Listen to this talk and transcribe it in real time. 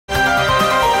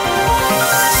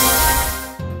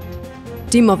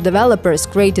Team of developers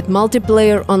created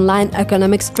multiplayer online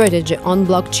economic strategy on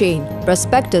blockchain.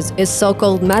 Prospectors is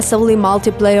so-called massively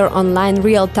multiplayer online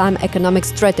real-time economic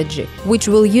strategy, which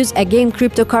will use again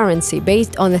cryptocurrency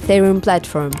based on Ethereum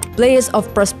platform. Players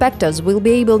of Prospectors will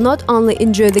be able not only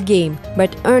enjoy the game,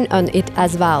 but earn on it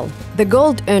as well. The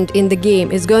gold earned in the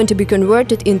game is going to be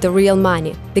converted into real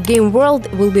money. The game world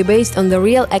will be based on the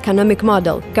real economic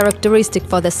model, characteristic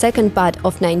for the second part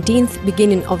of 19th,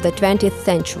 beginning of the 20th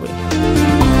century.